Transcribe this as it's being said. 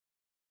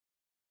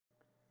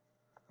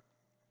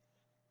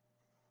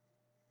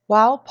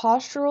While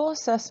postural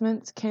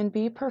assessments can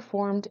be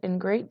performed in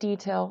great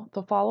detail,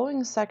 the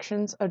following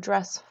sections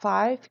address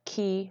 5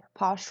 key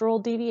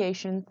postural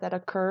deviations that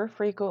occur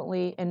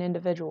frequently in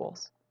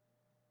individuals.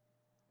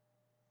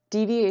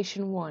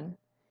 Deviation 1.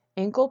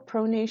 Ankle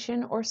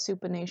pronation or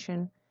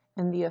supination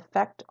and the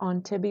effect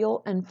on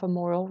tibial and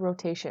femoral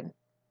rotation.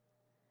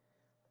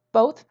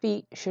 Both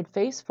feet should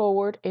face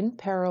forward in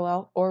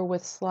parallel or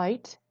with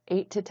slight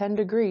 8 to 10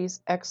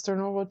 degrees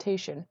external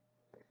rotation.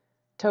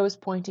 Toes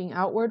pointing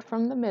outward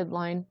from the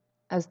midline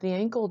as the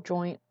ankle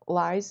joint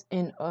lies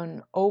in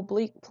an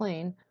oblique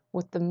plane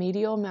with the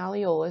medial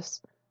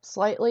malleolus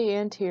slightly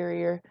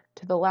anterior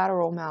to the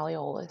lateral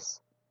malleolus.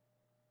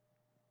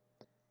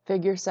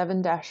 Figure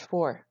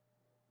 7-4.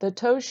 The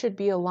toes should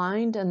be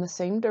aligned in the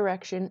same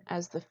direction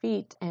as the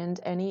feet, and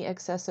any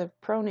excessive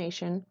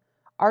pronation,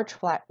 arch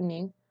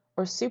flattening,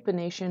 or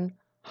supination,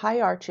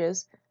 high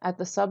arches at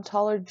the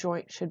subtalar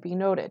joint should be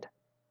noted.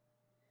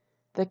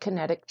 The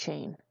kinetic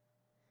chain.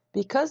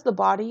 Because the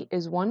body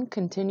is one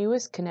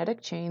continuous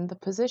kinetic chain, the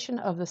position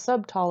of the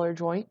subtalar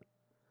joint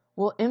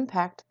will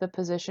impact the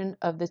position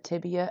of the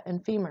tibia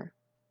and femur.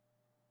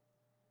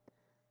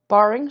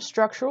 Barring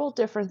structural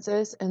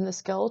differences in the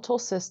skeletal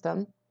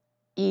system,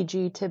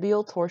 e.g.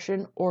 tibial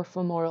torsion or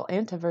femoral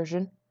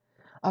anteversion,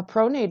 a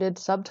pronated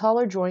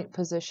subtalar joint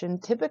position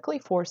typically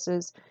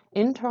forces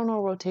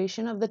internal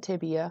rotation of the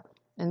tibia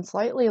and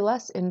slightly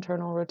less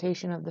internal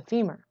rotation of the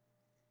femur.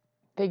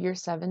 Figure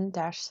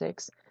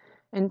 7-6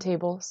 and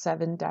Table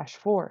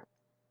 7-4.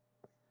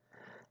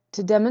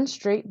 To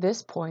demonstrate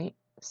this point,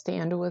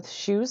 stand with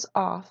shoes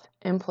off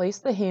and place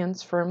the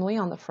hands firmly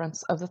on the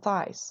fronts of the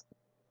thighs.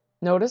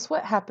 Notice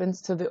what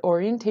happens to the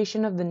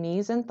orientation of the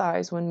knees and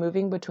thighs when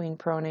moving between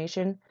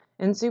pronation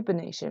and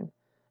supination.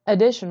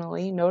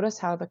 Additionally, notice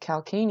how the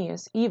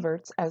calcaneus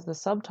everts as the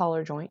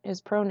subtalar joint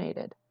is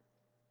pronated.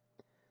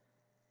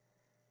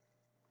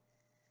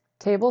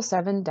 Table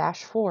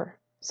 7-4.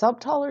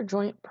 Subtalar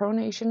joint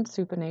pronation,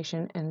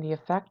 supination, and the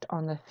effect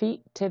on the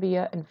feet,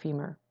 tibia, and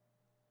femur.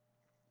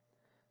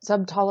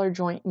 Subtalar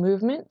joint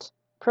movement,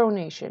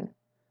 pronation.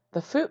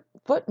 The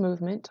foot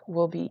movement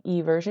will be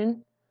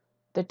eversion.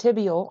 The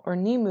tibial or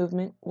knee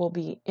movement will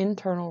be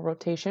internal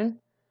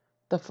rotation.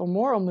 The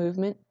femoral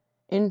movement,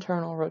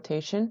 internal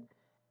rotation.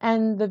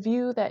 And the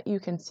view that you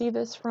can see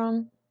this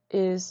from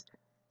is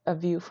a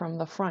view from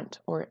the front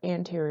or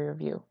anterior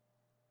view.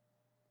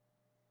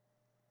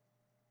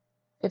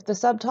 If the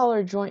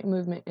subtalar joint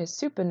movement is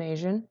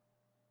supination,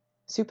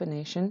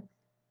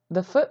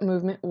 the foot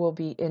movement will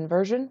be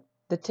inversion,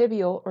 the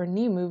tibial or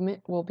knee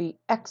movement will be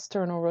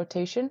external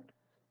rotation,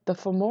 the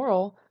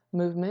femoral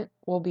movement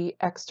will be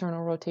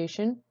external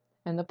rotation,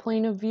 and the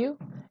plane of view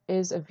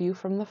is a view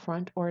from the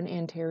front or an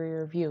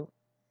anterior view.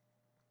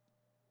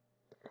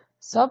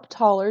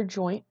 Subtalar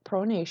joint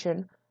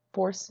pronation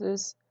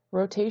forces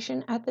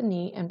rotation at the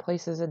knee and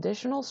places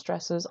additional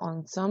stresses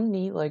on some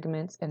knee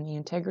ligaments and the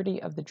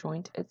integrity of the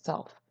joint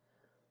itself.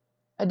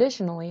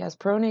 Additionally, as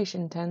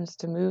pronation tends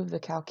to move the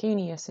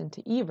calcaneus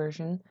into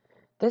eversion,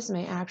 this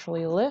may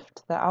actually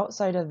lift the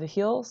outside of the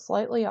heel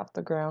slightly off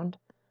the ground,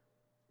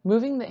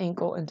 moving the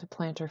ankle into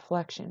plantar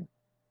flexion.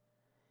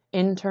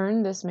 In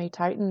turn, this may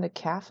tighten the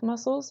calf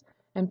muscles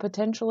and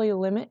potentially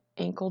limit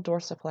ankle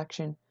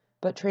dorsiflexion,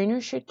 but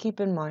trainers should keep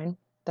in mind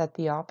that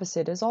the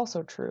opposite is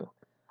also true.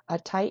 A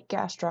tight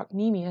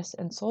gastrocnemius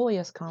and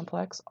soleus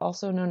complex,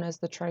 also known as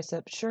the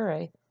triceps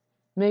surae,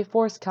 may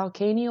force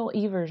calcaneal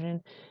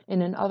eversion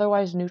in an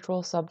otherwise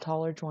neutral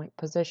subtalar joint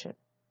position.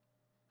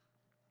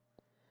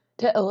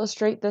 To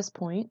illustrate this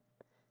point,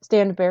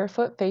 stand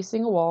barefoot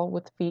facing a wall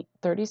with feet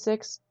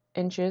 36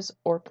 inches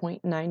or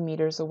 0.9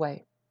 meters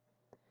away.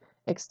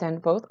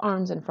 Extend both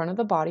arms in front of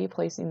the body,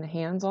 placing the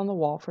hands on the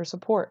wall for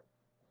support.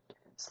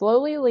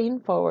 Slowly lean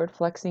forward,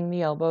 flexing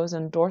the elbows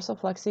and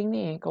dorsiflexing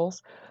the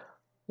ankles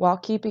while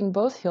keeping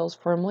both heels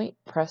firmly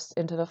pressed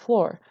into the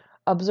floor.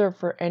 Observe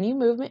for any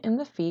movement in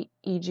the feet,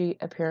 e.g.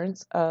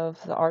 appearance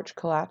of the arch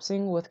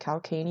collapsing with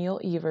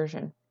calcaneal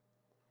eversion.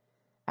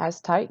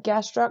 As tight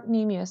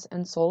gastrocnemius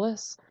and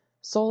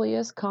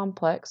soleus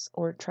complex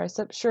or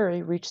triceps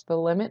surae reach the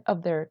limit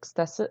of their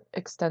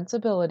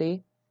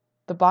extensibility,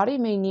 the body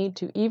may need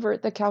to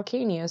evert the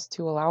calcaneus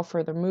to allow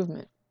further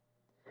movement.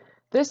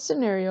 This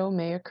scenario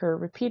may occur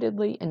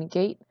repeatedly in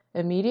gait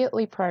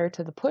immediately prior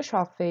to the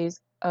push-off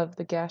phase of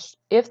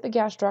if the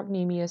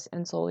gastrocnemius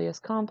and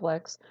soleus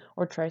complex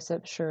or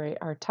triceps surae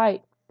are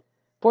tight,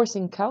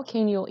 forcing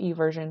calcaneal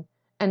eversion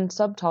and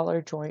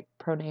subtalar joint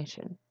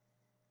pronation.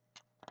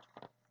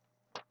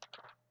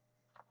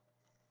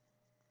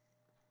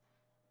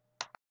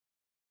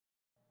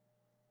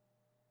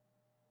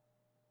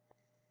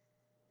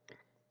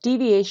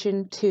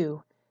 Deviation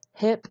 2,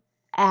 hip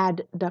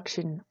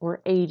adduction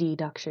or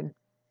adduction.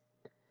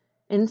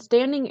 In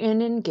standing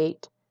and in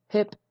gait,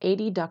 hip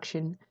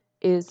adduction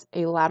is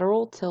a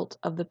lateral tilt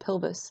of the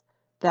pelvis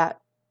that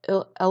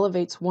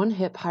elevates one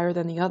hip higher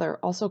than the other,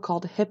 also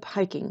called hip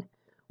hiking,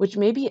 which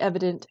may be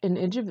evident in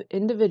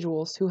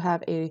individuals who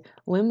have a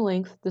limb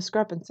length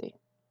discrepancy.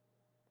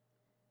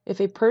 If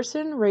a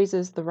person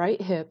raises the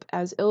right hip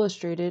as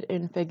illustrated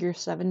in figure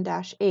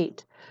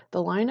 7-8,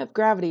 the line of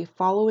gravity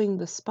following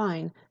the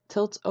spine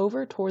tilts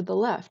over toward the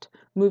left,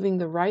 moving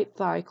the right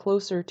thigh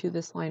closer to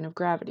this line of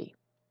gravity.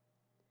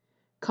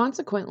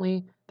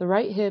 Consequently, the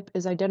right hip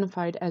is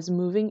identified as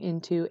moving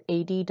into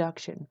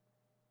adduction.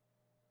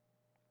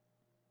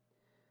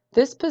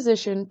 This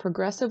position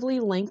progressively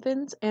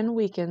lengthens and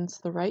weakens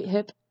the right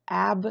hip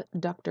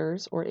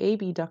abductors or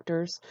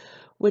abductors,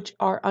 which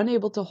are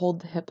unable to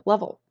hold the hip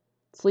level.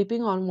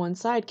 Sleeping on one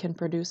side can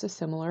produce a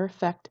similar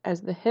effect as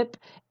the hip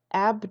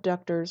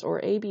abductors or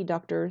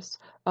abductors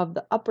of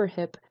the upper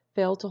hip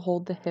fail to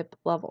hold the hip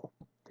level.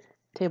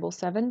 Table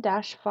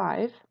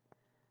 7-5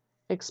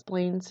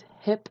 explains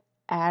hip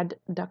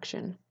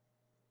adduction.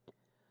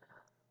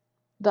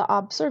 The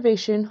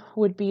observation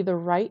would be the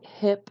right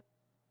hip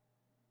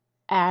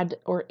add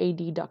or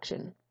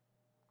adduction.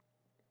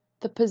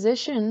 The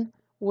position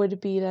would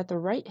be that the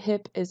right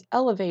hip is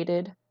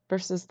elevated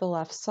versus the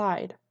left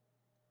side.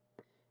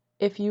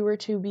 If you were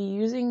to be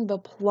using the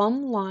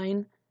plumb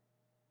line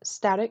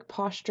static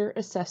posture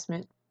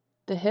assessment,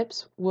 the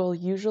hips will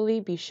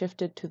usually be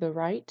shifted to the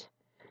right,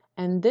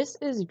 and this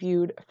is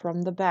viewed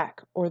from the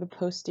back or the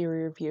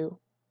posterior view.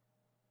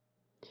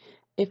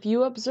 If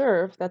you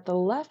observe that the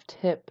left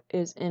hip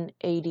is in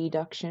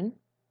adduction,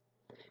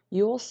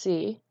 you will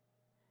see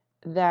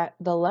that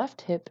the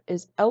left hip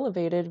is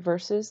elevated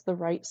versus the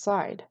right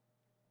side.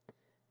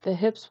 The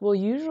hips will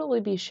usually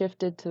be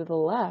shifted to the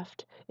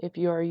left if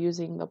you are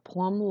using the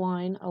plumb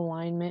line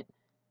alignment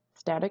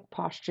static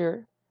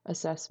posture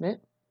assessment,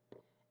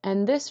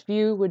 and this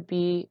view would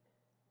be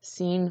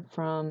seen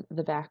from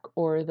the back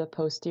or the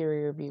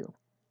posterior view.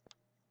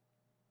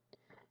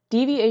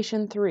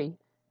 Deviation 3,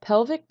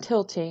 pelvic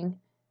tilting,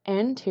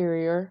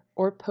 anterior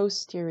or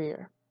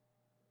posterior.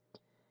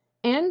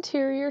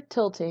 Anterior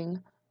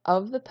tilting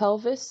of the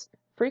pelvis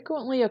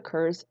frequently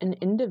occurs in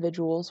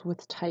individuals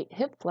with tight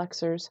hip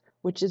flexors,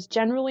 which is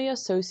generally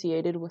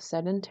associated with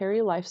sedentary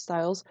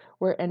lifestyles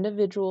where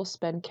individuals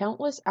spend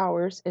countless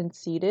hours in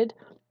seated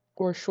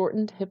or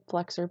shortened hip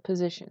flexor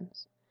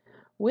positions.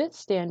 With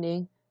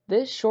standing,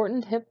 this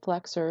shortened hip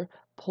flexor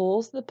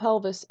pulls the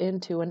pelvis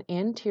into an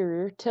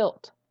anterior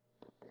tilt.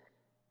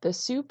 The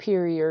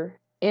superior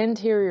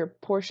anterior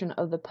portion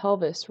of the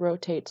pelvis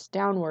rotates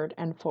downward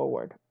and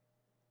forward.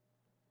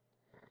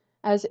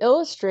 As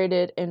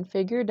illustrated in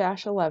figure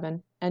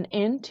 -11, an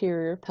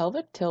anterior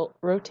pelvic tilt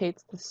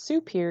rotates the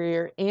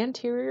superior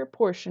anterior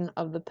portion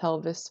of the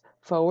pelvis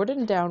forward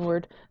and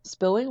downward,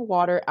 spilling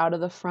water out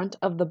of the front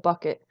of the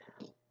bucket,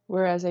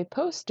 whereas a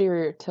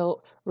posterior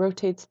tilt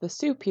rotates the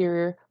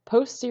superior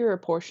posterior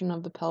portion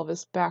of the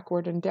pelvis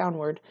backward and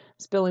downward,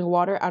 spilling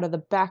water out of the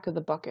back of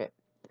the bucket.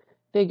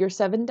 Figure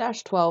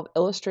 7-12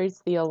 illustrates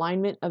the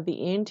alignment of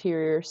the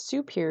anterior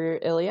superior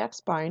iliac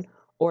spine,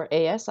 or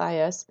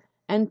ASIS,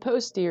 and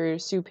posterior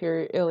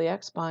superior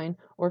iliac spine,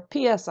 or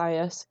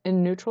PSIS,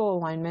 in neutral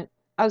alignment,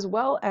 as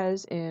well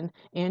as in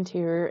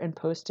anterior and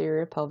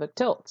posterior pelvic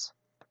tilts.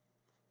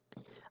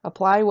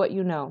 Apply what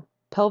you know.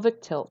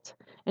 Pelvic tilt.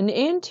 An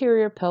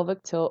anterior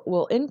pelvic tilt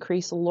will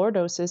increase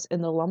lordosis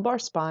in the lumbar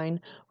spine,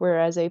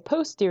 whereas a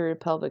posterior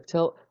pelvic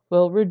tilt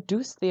will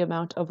reduce the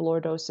amount of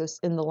lordosis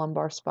in the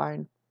lumbar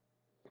spine.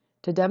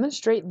 To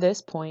demonstrate this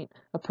point,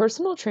 a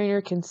personal trainer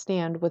can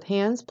stand with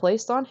hands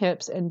placed on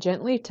hips and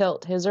gently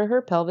tilt his or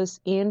her pelvis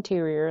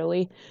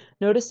anteriorly,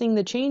 noticing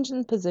the change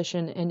in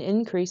position and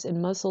increase in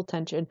muscle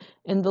tension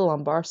in the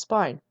lumbar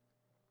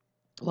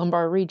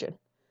region.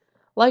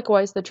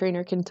 Likewise, the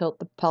trainer can tilt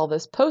the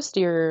pelvis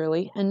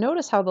posteriorly and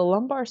notice how the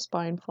lumbar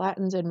spine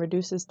flattens and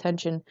reduces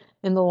tension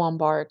in the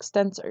lumbar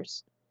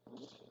extensors.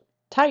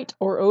 Tight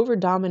or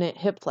over-dominant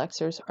hip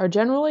flexors are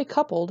generally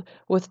coupled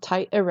with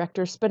tight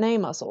erector spinae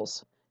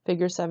muscles,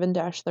 figure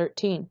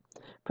 7-13,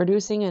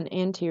 producing an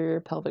anterior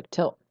pelvic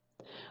tilt,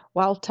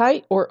 while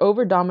tight or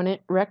over-dominant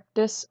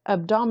rectus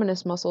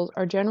abdominis muscles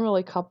are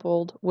generally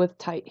coupled with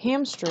tight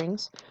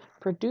hamstrings,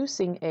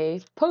 producing a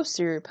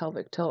posterior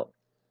pelvic tilt.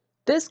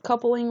 This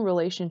coupling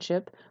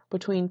relationship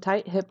between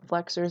tight hip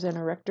flexors and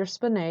erector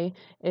spinae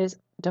is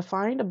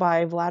defined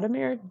by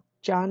Vladimir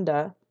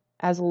Janda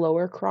as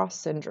lower cross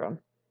syndrome.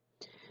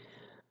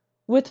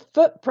 With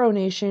foot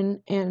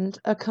pronation and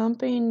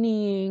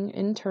accompanying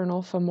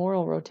internal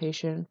femoral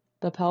rotation,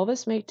 the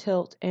pelvis may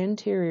tilt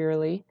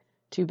anteriorly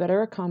to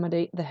better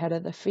accommodate the head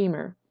of the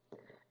femur,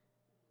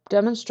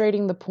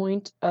 demonstrating the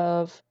point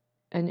of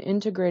an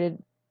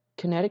integrated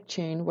kinetic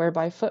chain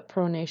whereby foot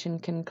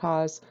pronation can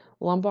cause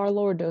lumbar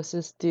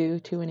lordosis due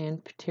to an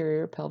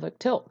anterior pelvic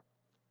tilt.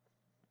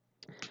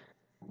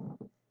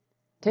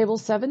 Table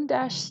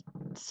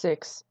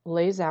 7-6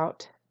 lays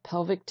out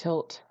pelvic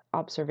tilt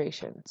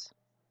observations.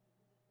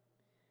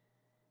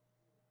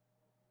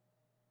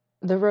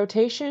 The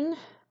rotation,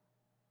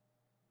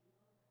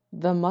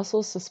 the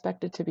muscles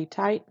suspected to be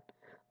tight,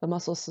 the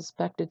muscles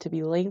suspected to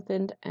be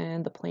lengthened,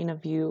 and the plane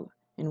of view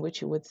in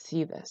which you would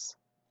see this.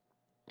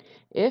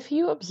 If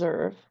you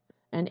observe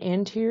an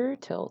anterior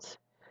tilt,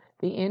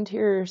 the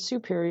anterior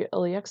superior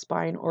iliac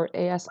spine, or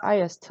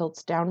ASIS,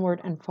 tilts downward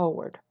and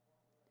forward.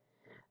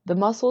 The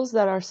muscles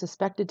that are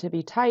suspected to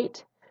be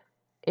tight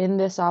in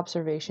this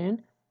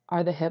observation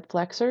are the hip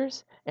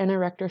flexors and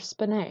erector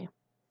spinae.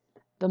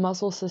 The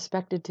muscles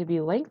suspected to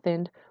be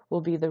lengthened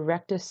will be the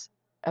rectus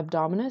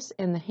abdominis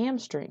and the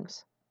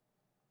hamstrings.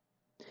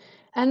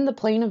 And the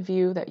plane of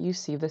view that you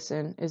see this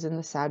in is in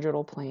the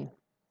sagittal plane.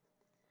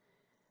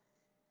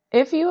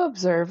 If you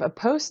observe a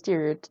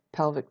posterior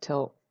pelvic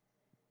tilt,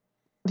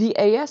 the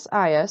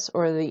ASIS,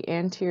 or the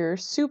anterior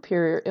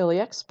superior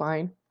iliac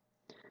spine,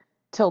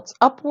 tilts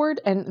upward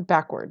and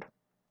backward.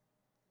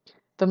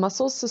 The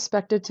muscles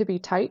suspected to be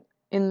tight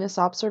in this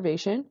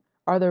observation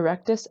are the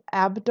rectus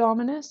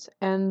abdominis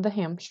and the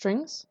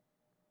hamstrings.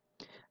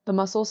 The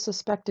muscles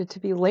suspected to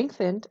be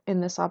lengthened in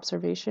this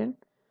observation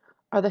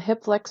are the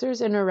hip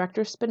flexors and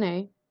erector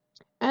spinae,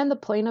 and the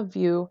plane of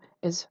view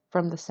is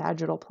from the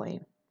sagittal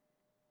plane.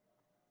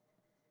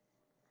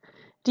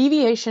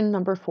 Deviation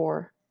number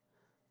 4,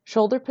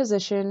 shoulder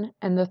position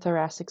and the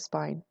thoracic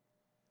spine.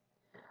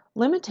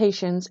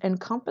 Limitations and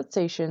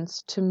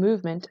compensations to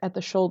movement at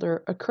the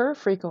shoulder occur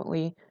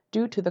frequently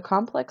due to the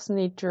complex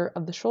nature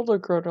of the shoulder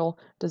girdle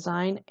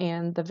design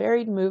and the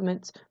varied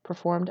movements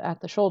performed at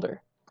the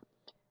shoulder.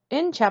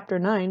 In Chapter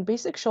 9,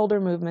 basic shoulder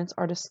movements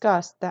are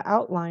discussed that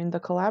outline the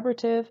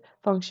collaborative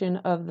function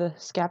of the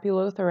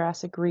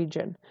scapulothoracic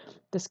region,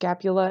 the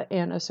scapula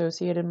and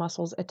associated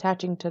muscles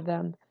attaching to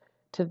them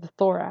to the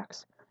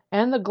thorax,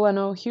 and the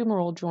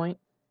glenohumeral joint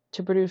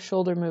to produce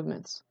shoulder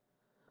movements.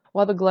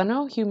 While the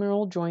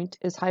glenohumeral joint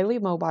is highly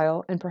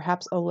mobile and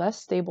perhaps a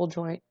less stable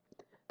joint,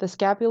 the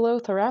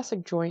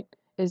scapulothoracic joint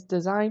is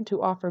designed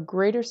to offer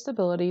greater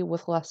stability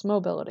with less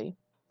mobility.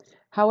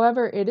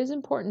 However, it is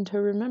important to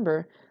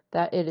remember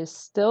that it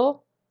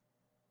still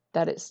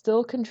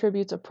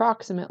contributes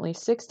approximately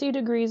 60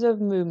 degrees of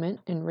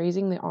movement in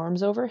raising the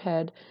arms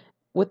overhead,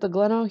 with the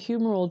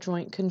glenohumeral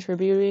joint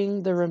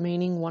contributing the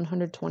remaining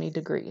 120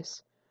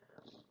 degrees.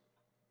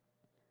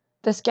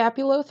 The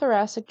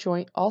scapulothoracic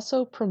joint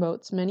also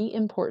promotes many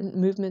important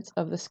movements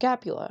of the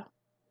scapula.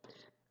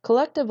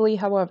 Collectively,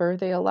 however,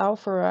 they allow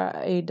for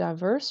a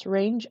diverse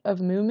range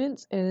of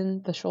movements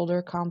in the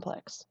shoulder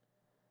complex.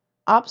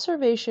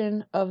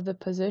 Observation of the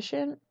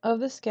position of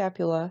the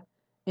scapula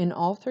in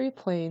all three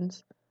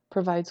planes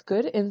provides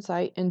good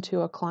insight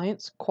into a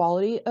client's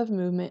quality of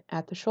movement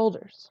at the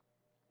shoulders.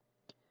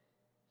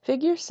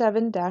 Figure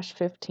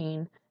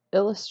 7-15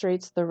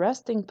 illustrates the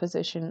resting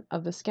position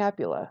of the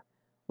scapula,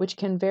 which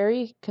can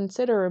vary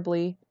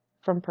considerably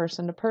from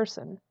person to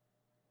person.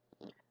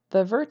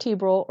 The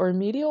vertebral or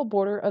medial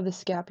border of the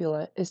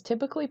scapula is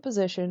typically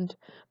positioned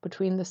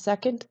between the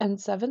 2nd and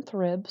 7th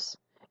ribs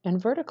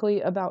and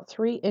vertically about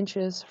 3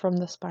 inches from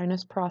the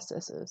spinous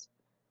processes,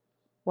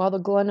 while the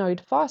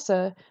glenoid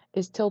fossa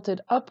is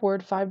tilted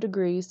upward 5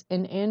 degrees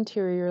and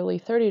anteriorly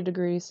 30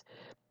 degrees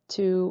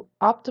to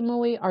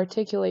optimally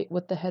articulate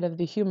with the head of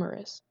the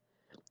humerus.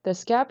 The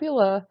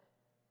scapulae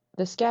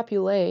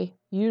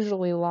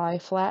usually lie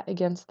flat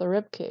against the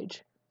rib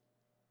cage.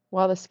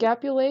 While the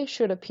scapulae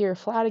should appear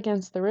flat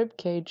against the rib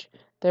cage,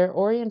 their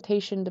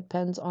orientation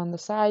depends on the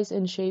size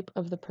and shape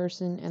of the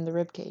person and the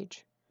rib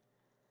cage.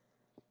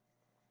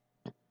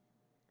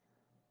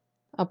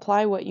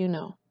 Apply what you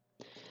know.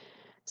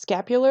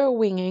 Scapular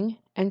winging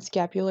and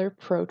scapular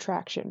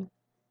protraction.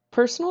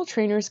 Personal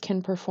trainers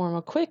can perform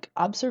a quick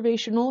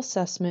observational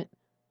assessment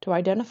to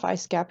identify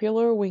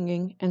scapular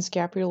winging and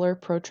scapular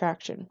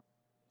protraction.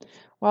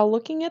 While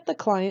looking at the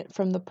client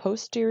from the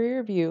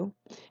posterior view,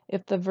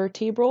 if the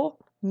vertebral,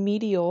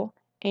 medial,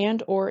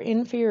 and/or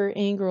inferior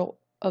angle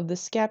of the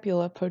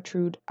scapula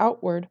protrude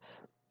outward,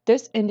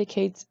 this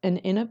indicates an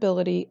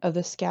inability of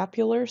the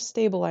scapular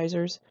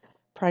stabilizers,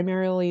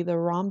 primarily the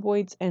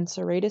rhomboids and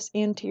serratus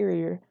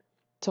anterior,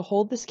 to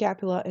hold the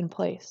scapula in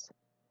place.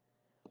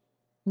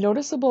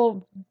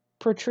 Noticeable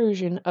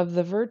protrusion of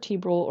the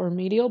vertebral or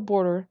medial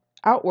border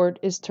outward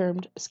is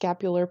termed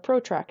scapular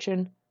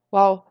protraction,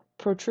 while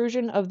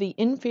protrusion of the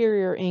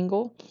inferior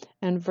angle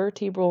and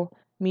vertebral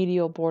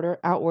medial border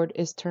outward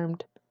is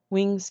termed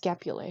wing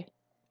scapulae.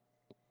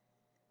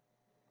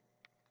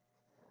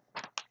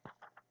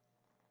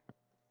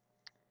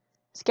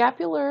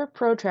 Scapular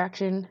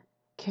protraction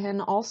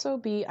can also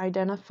be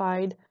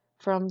identified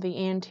from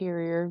the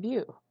anterior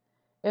view.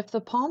 If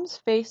the palms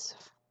face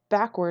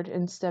backward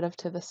instead of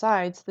to the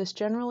sides, this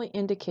generally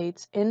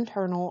indicates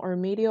internal or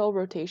medial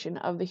rotation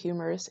of the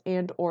humerus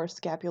and/or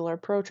scapular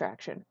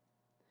protraction.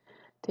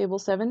 Table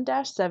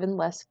 7-7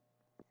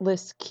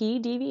 lists key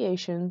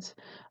deviations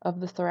of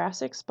the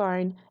thoracic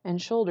spine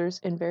and shoulders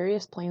in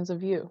various planes of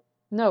view.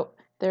 Note,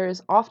 there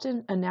is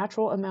often a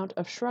natural amount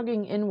of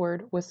shrugging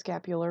inward with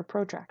scapular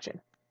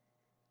protraction.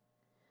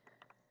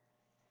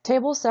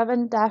 Table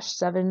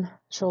 7-7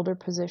 shoulder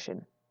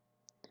position.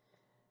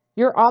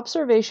 Your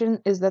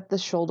observation is that the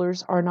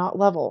shoulders are not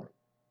level.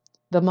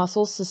 The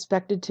muscles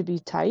suspected to be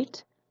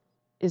tight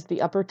is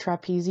the upper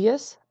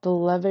trapezius, the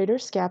levator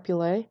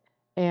scapulae,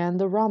 and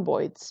the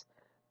rhomboids.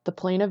 The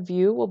plane of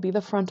view will be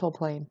the frontal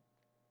plane.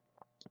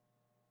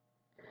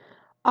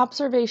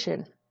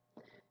 Observation.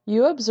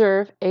 You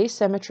observe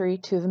asymmetry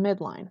to the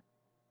midline.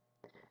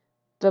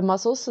 The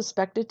muscles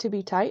suspected to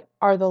be tight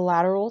are the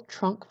lateral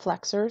trunk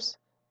flexors,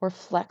 or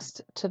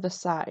flexed to the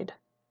side.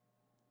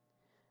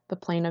 The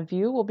plane of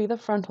view will be the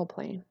frontal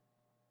plane.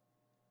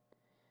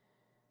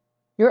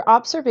 Your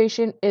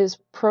observation is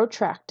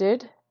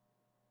protracted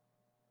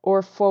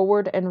or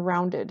forward and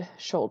rounded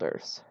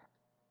shoulders.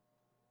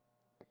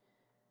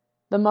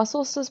 The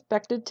muscle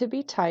suspected to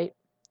be tight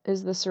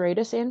is the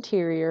serratus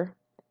anterior,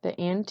 the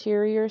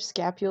anterior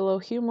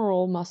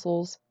scapulohumeral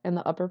muscles, and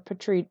the upper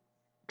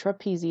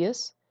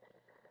trapezius.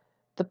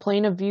 The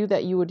plane of view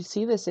that you would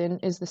see this in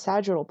is the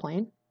sagittal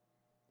plane,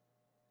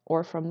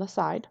 or from the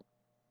side.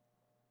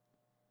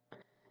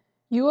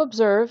 You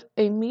observe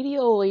a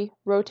medially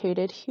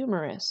rotated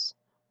humerus,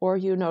 or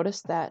you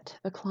notice that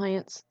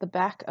the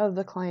back of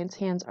the client's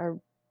hands are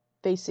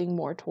facing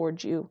more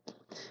towards you.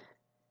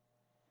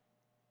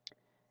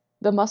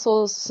 The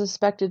muscles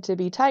suspected to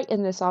be tight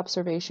in this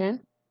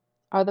observation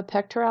are the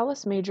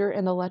pectoralis major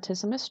and the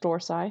latissimus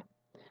dorsi,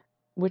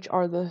 which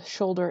are the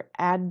shoulder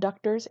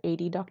adductors,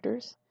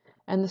 adductors,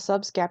 and the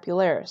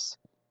subscapularis.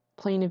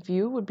 Plane of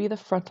view would be the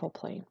frontal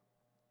plane.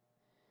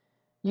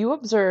 You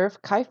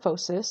observe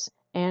kyphosis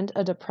and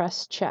a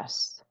depressed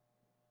chest.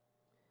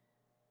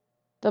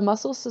 The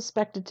muscles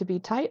suspected to be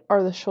tight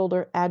are the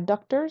shoulder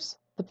adductors,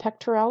 the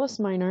pectoralis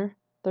minor,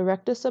 the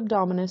rectus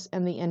abdominis,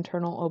 and the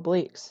internal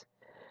obliques.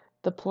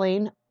 The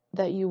plane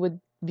that you would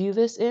view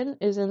this in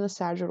is in the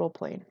sagittal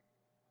plane.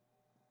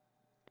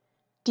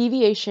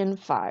 Deviation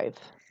 5.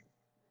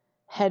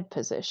 Head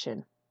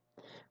position.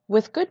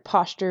 With good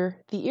posture,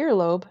 the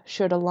earlobe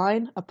should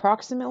align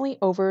approximately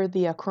over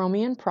the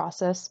acromion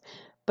process,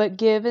 but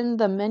given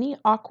the many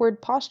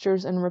awkward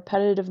postures and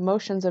repetitive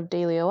motions of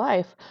daily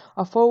life,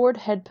 a forward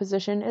head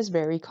position is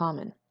very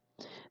common.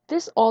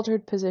 This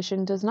altered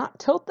position does not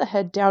tilt the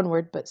head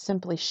downward, but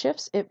simply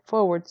shifts it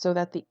forward so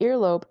that the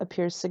earlobe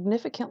appears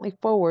significantly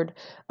forward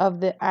of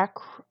the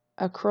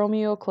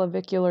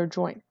acromioclavicular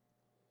joint.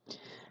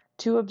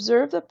 To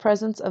observe the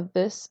presence of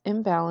this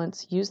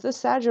imbalance, use the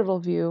sagittal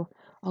view,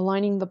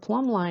 aligning the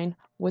plumb line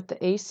with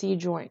the AC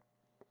joint,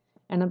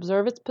 and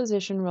observe its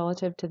position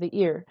relative to the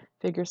ear,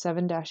 figure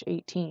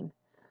 7-18.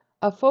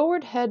 A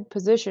forward head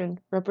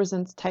position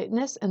represents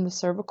tightness in the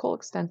cervical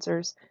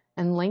extensors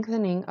and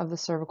lengthening of the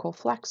cervical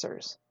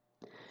flexors.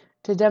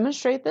 To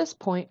demonstrate this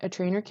point, a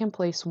trainer can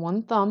place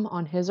one thumb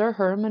on his or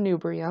her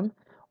manubrium,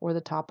 or the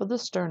top of the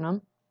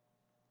sternum,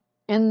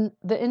 and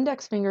the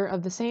index finger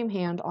of the same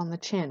hand on the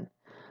chin.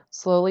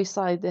 Slowly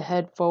slide the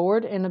head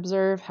forward and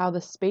observe how the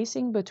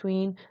spacing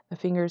between the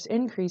fingers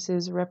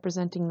increases,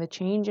 representing the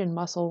change in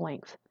muscle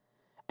length.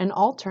 An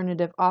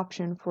alternative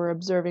option for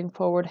observing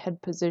forward head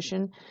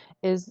position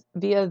is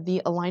via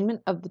the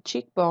alignment of the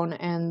cheekbone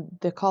and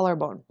the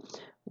collarbone.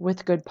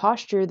 With good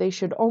posture, they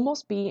should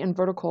almost be in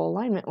vertical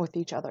alignment with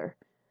each other.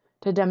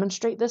 To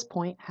demonstrate this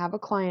point, have a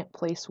client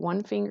place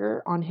one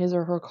finger on his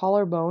or her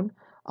collarbone,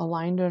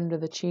 aligned under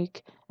the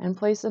cheek, and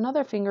place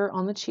another finger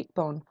on the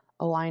cheekbone,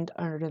 aligned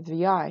under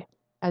the eye,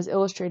 as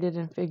illustrated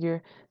in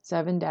figure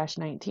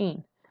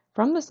 7-19.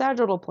 From the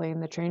sagittal plane,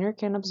 the trainer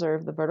can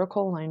observe the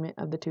vertical alignment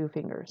of the two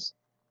fingers.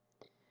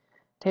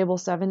 Table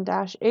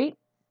 7-8,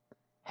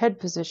 head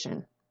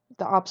position.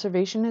 The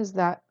observation is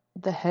that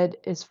the head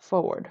is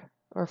forward,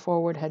 or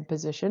forward head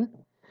position.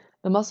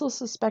 The muscles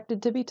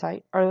suspected to be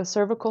tight are the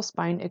cervical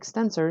spine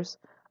extensors,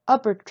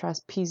 upper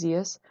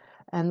trapezius,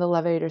 and the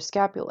levator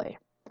scapulae.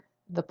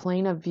 The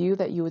plane of view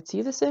that you would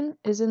see this in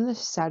is in the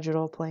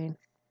sagittal plane.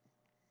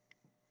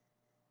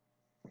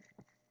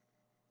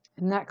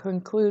 And that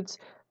concludes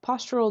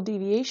postural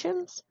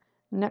deviations.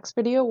 Next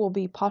video will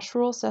be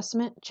postural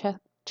assessment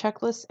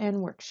checklists and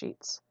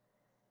worksheets.